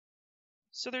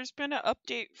So there's been an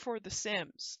update for The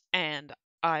Sims, and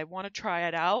I want to try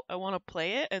it out. I want to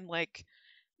play it and like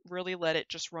really let it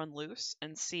just run loose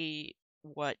and see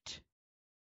what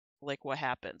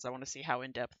happens. I want to see how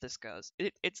in depth this goes.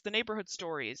 It's the neighborhood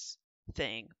stories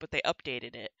thing, but they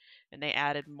updated it and they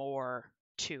added more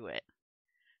to it.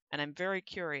 And I'm very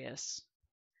curious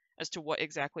as to what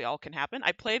exactly all can happen.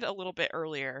 I played a little bit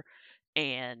earlier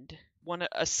and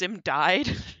a sim died.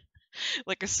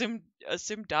 Like a sim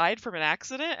died from an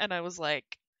accident and I was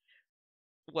like,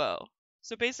 whoa.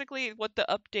 So basically what the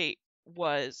update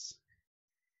was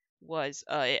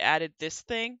it added this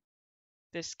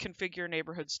configure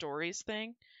neighborhood stories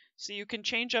thing. So you can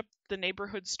change up the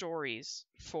neighborhood stories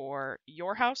for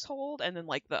your household and then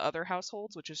like the other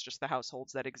households, which is just the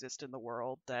households that exist in the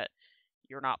world that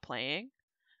you're not playing.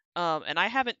 And I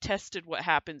haven't tested what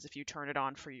happens if you turn it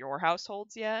on for your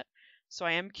households yet, so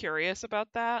I am curious about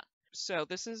that. So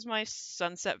this is my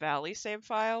Sunset Valley save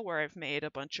file where I've made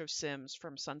a bunch of Sims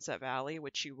from Sunset Valley,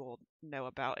 which you will know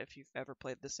about if you've ever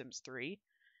played The Sims 3.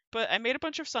 But I made a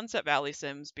bunch of Sunset Valley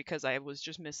Sims because I was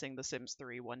just missing The Sims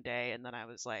 3 one day, and then I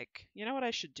was like, you know what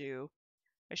I should do?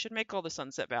 I should make all the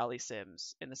Sunset Valley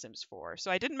Sims in The Sims 4.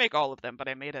 So I didn't make all of them, but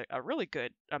I made a really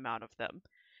good amount of them.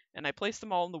 And I placed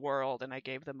them all in the world, and I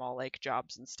gave them all like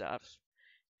jobs and stuff.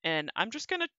 And I'm just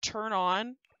gonna turn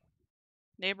on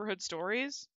Neighborhood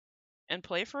Stories and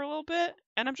play for a little bit,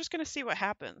 and I'm just going to see what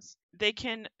happens. They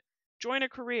can join a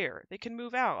career, they can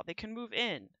move out, they can move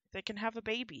in, they can have a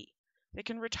baby, they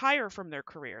can retire from their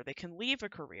career, they can leave a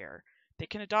career, they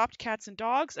can adopt cats and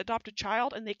dogs, adopt a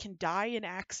child, and they can die in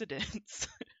accidents.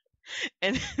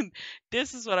 And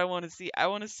this is what I want to see. I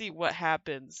want to see what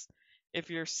happens if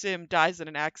your sim dies in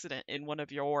an accident in one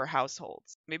of your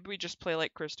households. Maybe we just play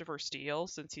like Christopher Steele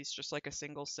since he's just like a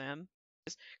single sim.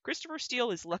 Christopher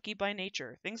Steele is lucky by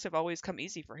nature. Things have always come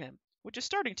easy for him, which is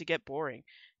starting to get boring.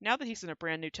 Now that he's in a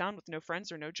brand new town with no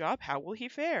friends or no job, how will he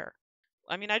fare?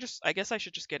 I mean, I guess I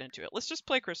should just get into it. Let's just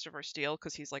play Christopher Steele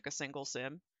because he's like a single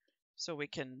sim, so we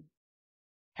can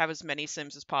have as many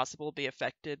sims as possible be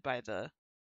affected by the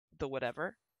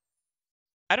whatever.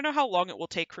 I don't know how long it will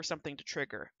take for something to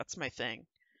trigger. That's my thing.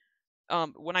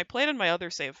 When I played on my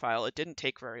other save file, it didn't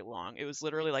take very long. It was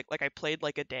literally like I played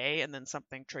like a day and then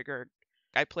something triggered.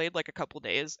 I played like a couple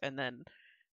days and then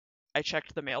I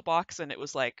checked the mailbox and it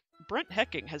was like Brent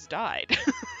Hecking has died.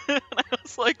 And I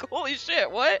was like, holy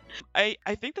shit, what? I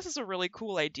think this is a really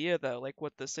cool idea though, like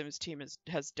what the Sims team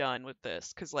has done with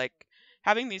this, because like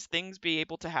having these things be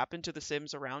able to happen to the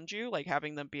Sims around you, like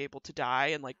having them be able to die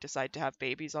and like decide to have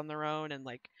babies on their own and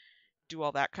like do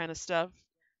all that kind of stuff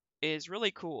is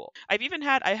really cool. I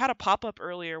had a pop up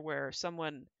earlier where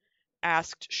someone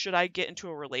asked, should I get into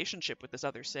a relationship with this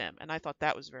other sim? And I thought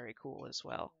that was very cool as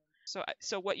well.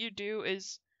 So what you do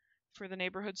is for the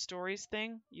neighborhood stories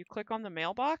thing, you click on the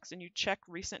mailbox and you check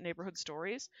recent neighborhood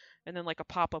stories, and then like a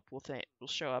pop-up will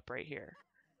show up right here.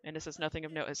 And it says nothing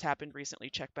of note has happened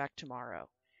recently, check back tomorrow.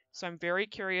 So I'm very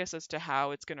curious as to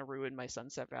how it's going to ruin my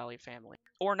Sunset Valley family.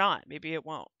 Or not. Maybe it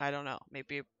won't. I don't know.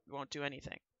 Maybe it won't do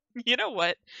anything. You know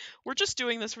what? We're just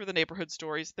doing this for the neighborhood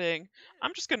stories thing.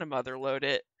 I'm just going to motherload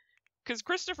it because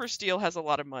Christopher Steele has a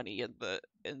lot of money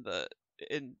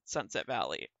in Sunset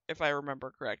Valley, if I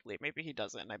remember correctly. Maybe he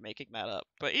doesn't, and I'm making that up.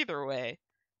 But either way,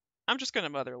 I'm just gonna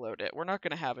motherload it. We're not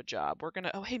gonna have a job. We're gonna,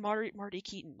 oh hey, Marty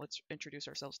Keaton. Let's introduce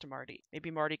ourselves to Marty.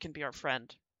 Maybe Marty can be our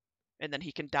friend, and then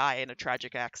he can die in a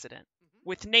tragic accident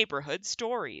with neighborhood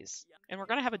stories. And we're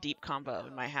gonna have a deep convo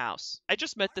in my house. I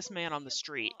just met this man on the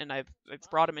street, and I've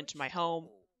brought him into my home.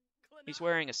 He's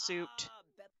wearing a suit.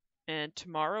 And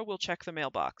tomorrow we'll check the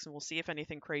mailbox and we'll see if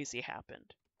anything crazy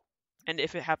happened. And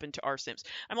if it happened to our Sims.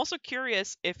 I'm also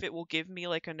curious if it will give me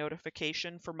like a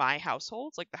notification for my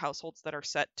households, like the households that are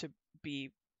set to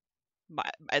be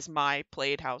as my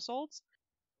played households.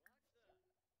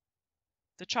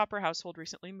 The Chopper household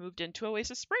recently moved into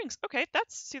Oasis Springs. Okay,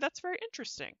 that's very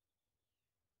interesting.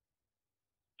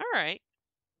 All right.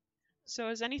 So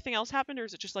has anything else happened or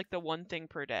is it just like the one thing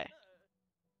per day?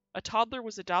 A toddler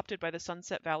was adopted by the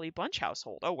Sunset Valley Bunch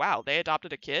household. Oh wow, they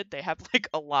adopted a kid? They have like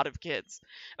a lot of kids.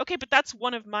 Okay, but that's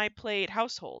one of my played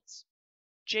households.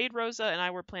 Jade, Rosa, and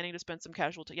I were planning to spend some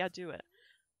casual time. Yeah, do it.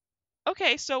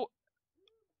 Okay, so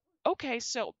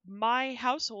my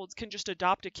households can just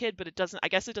adopt a kid, but I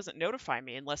guess it doesn't notify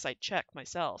me unless I check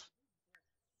myself.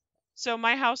 So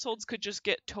my households could just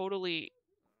get totally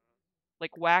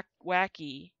like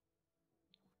wacky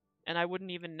and I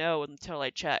wouldn't even know until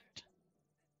I checked.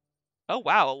 Oh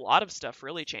wow, a lot of stuff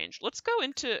really changed. Let's go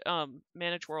into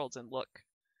manage worlds and look.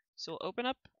 So we'll open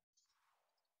up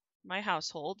my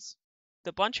households.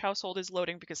 The Bunch household is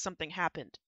loading because something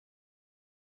happened.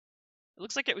 It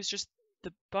looks like it was just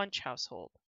the Bunch household.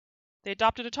 They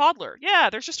adopted a toddler. Yeah,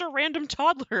 there's just a random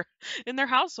toddler in their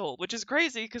household, which is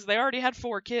crazy because they already had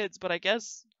 4 kids, but I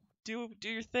guess do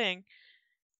your thing.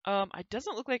 It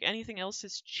doesn't look like anything else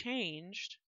has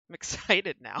changed. I'm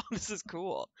excited now. This is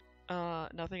cool.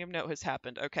 Nothing of note has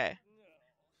happened. Okay.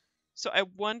 So I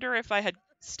wonder if I had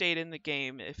stayed in the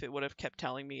game if it would have kept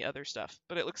telling me other stuff.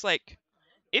 But it looks like,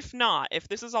 if not, if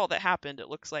this is all that happened, it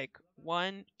looks like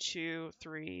 1, 2,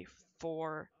 3,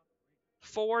 4,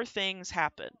 4 things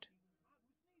happened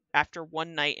after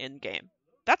one night in game.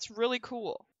 That's really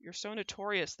cool. You're so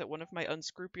notorious that one of my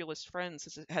unscrupulous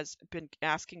friends has been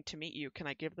asking to meet you. Can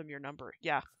I give them your number?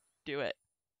 Yeah, do it.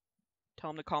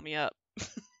 Tell them to call me up.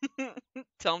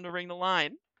 Tell them to ring the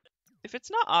line. If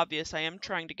it's not obvious, I am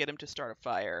trying to get him to start a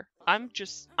fire. I'm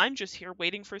just here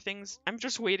waiting for things. I'm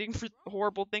just waiting for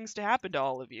horrible things to happen to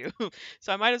all of you.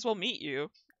 So I might as well meet you.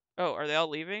 Oh, are they all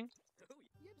leaving?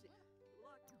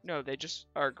 No, they just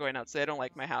are going outside. They don't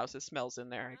like my house. It smells in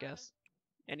there, I guess.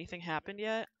 Anything happened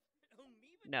yet?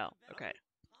 No. Okay.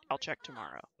 I'll check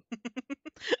tomorrow.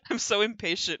 I'm so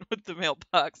impatient with the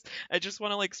mailbox. I just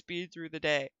want to like speed through the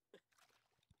day.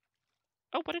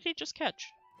 Oh, what did he just catch?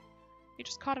 He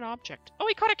just caught an object. Oh,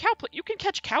 he caught a cowplant. You can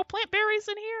catch cowplant berries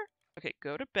in here? Okay,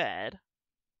 go to bed.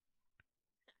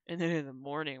 And then in the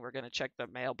morning, we're going to check the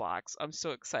mailbox. I'm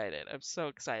so excited. I'm so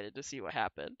excited to see what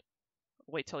happened.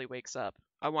 Wait till he wakes up.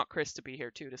 I want Chris to be here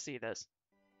too to see this.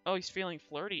 Oh, he's feeling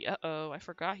flirty. Uh-oh, I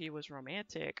forgot he was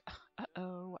romantic.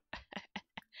 Uh-oh.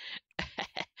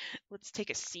 Let's take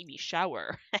a steamy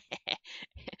shower.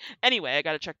 Anyway, I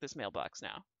gotta check this mailbox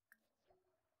now.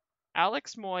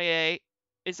 Alex Moye.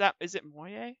 Is it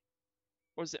Moye?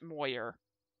 Or is it Moyer?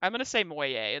 I'm gonna say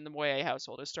Moye, and the Moye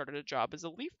household has started a job as a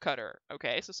leaf cutter.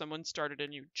 Okay, so someone started a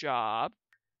new job.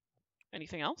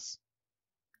 Anything else?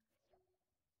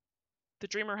 The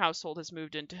Dreamer household has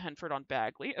moved into Henford on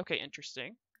Bagley. Okay,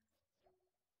 interesting.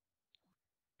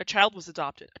 A child was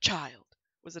adopted. A child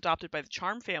was adopted by the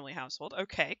Charm family household.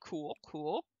 Okay, cool,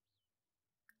 cool.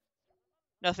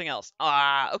 Nothing else.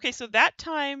 Okay, so that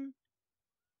time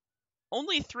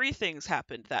only 3 things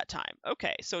happened that time.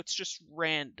 Okay, so it's just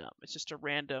random. It's just a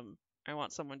random. I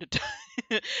want someone to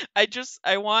die.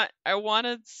 I want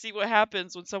to see what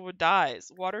happens when someone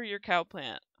dies. Water your cow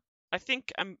plant.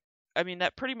 I mean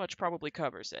that pretty much probably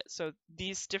covers it. So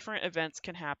these different events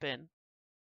can happen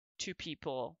to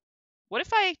people. What if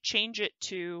I change it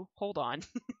to, hold on.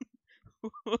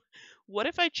 What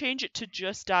if I change it to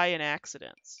just die in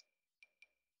accidents?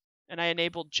 And I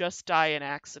enabled just die in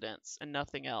accidents and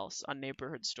nothing else on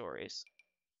neighborhood stories.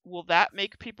 Will that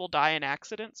make people die in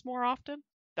accidents more often?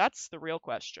 That's the real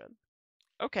question.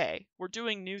 Okay, we're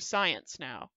doing new science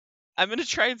now. I'm going to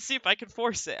try and see if I can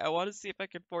force it. I want to see if I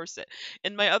can force it.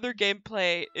 In my other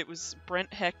gameplay, it was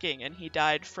Brent Hecking, and he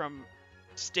died from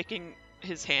sticking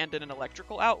his hand in an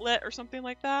electrical outlet or something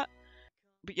like that.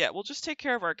 But yeah, we'll just take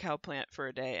care of our cow plant for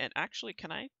a day. And actually,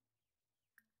 can I?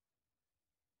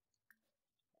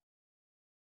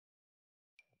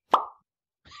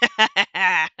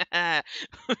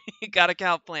 We got a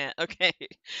cow plant. Okay,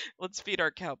 let's feed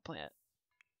our cow plant.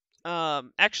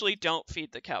 Actually, don't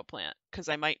feed the cow plant, because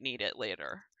I might need it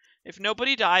later. If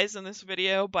nobody dies in this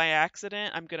video by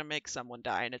accident, I'm gonna make someone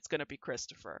die, and it's gonna be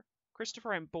Christopher.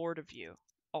 Christopher, I'm bored of you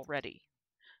already.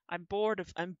 I'm bored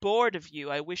of you.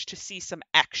 I wish to see some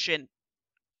action.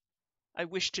 I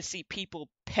wish to see people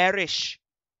perish.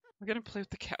 We're gonna play with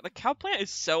the cow. The cow plant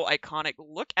is so iconic.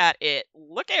 Look at it.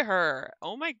 Look at her.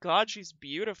 Oh my god, she's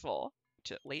beautiful.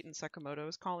 Leighton Sakamoto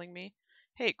is calling me.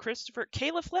 Hey, Christopher.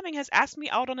 Kayla Fleming has asked me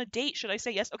out on a date. Should I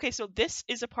say yes? Okay, so this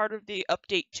is a part of the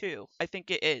update too. I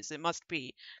think it is. It must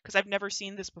be. Because I've never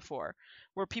seen this before.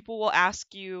 Where people will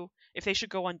ask you if they should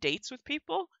go on dates with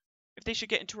people. If they should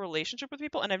get into a relationship with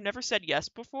people. And I've never said yes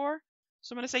before.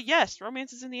 So I'm going to say yes.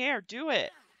 Romance is in the air. Do it.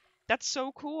 That's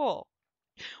so cool.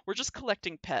 We're just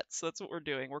collecting pets. That's what we're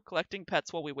doing. We're collecting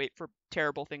pets while we wait for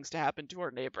terrible things to happen to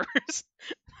our neighbors.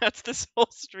 That's this whole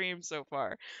stream so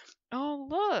far. Oh,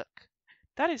 look.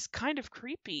 That is kind of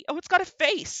creepy. Oh, it's got a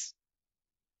face.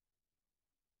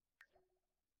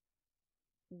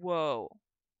 Whoa.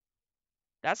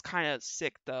 That's kind of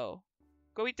sick, though.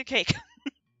 Go eat the cake.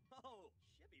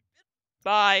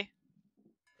 Bye.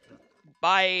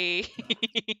 Bye.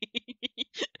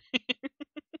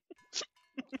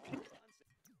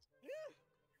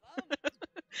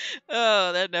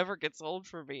 Oh, that never gets old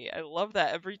for me. I love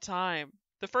that every time.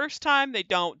 The first time they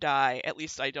don't die, at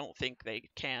least I don't think they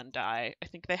can die. I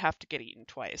think they have to get eaten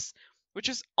twice, which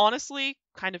is honestly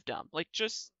kind of dumb. Like,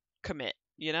 just commit,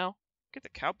 you know? Get the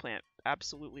cow plant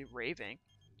absolutely raving.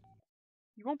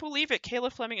 You won't believe it.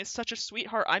 Kayla Fleming is such a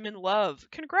sweetheart. I'm in love.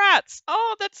 Congrats.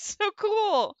 Oh, that's so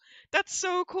cool. That's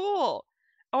so cool.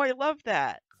 Oh, I love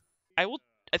that. I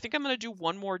think I'm going to do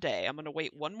one more day. I'm going to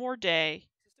wait one more day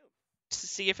to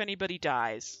see if anybody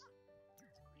dies.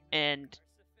 And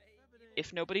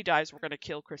if nobody dies, we're going to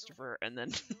kill Christopher and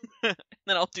then and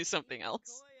then I'll do something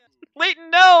else.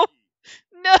 Leighton, no.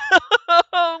 No,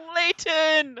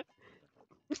 Leighton.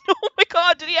 Oh my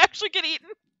god, did he actually get eaten?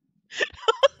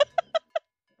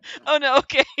 Oh no,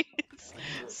 okay.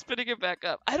 Spinning it back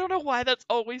up. I don't know why that's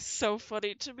always so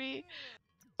funny to me.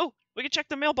 Oh, we can check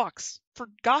the mailbox for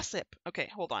gossip. Okay,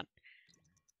 hold on.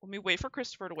 Let me wait for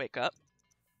Christopher to wake up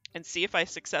and see if I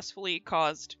successfully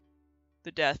caused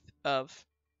the death of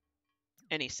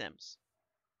any Sims.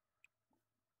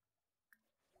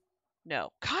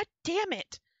 No. God damn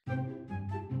it!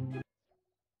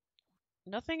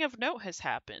 Nothing of note has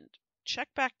happened. Check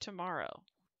back tomorrow.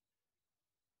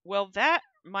 Well, that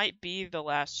might be the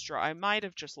last straw. I might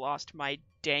have just lost my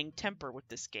dang temper with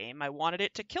this game. I wanted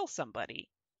it to kill somebody.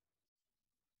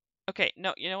 Okay,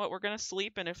 no, you know what? We're gonna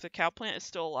sleep, and if the cow plant is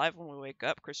still alive when we wake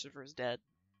up, Christopher's dead.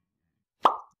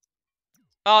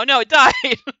 Oh no, it died!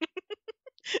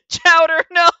 Chowder,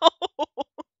 no!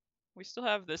 We still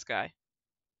have this guy.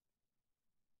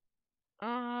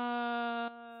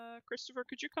 Christopher,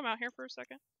 could you come out here for a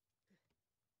second?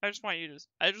 I just want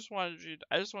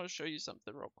to show you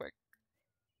something real quick.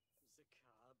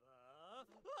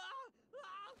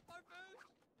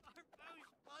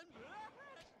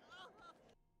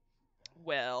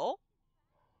 Well,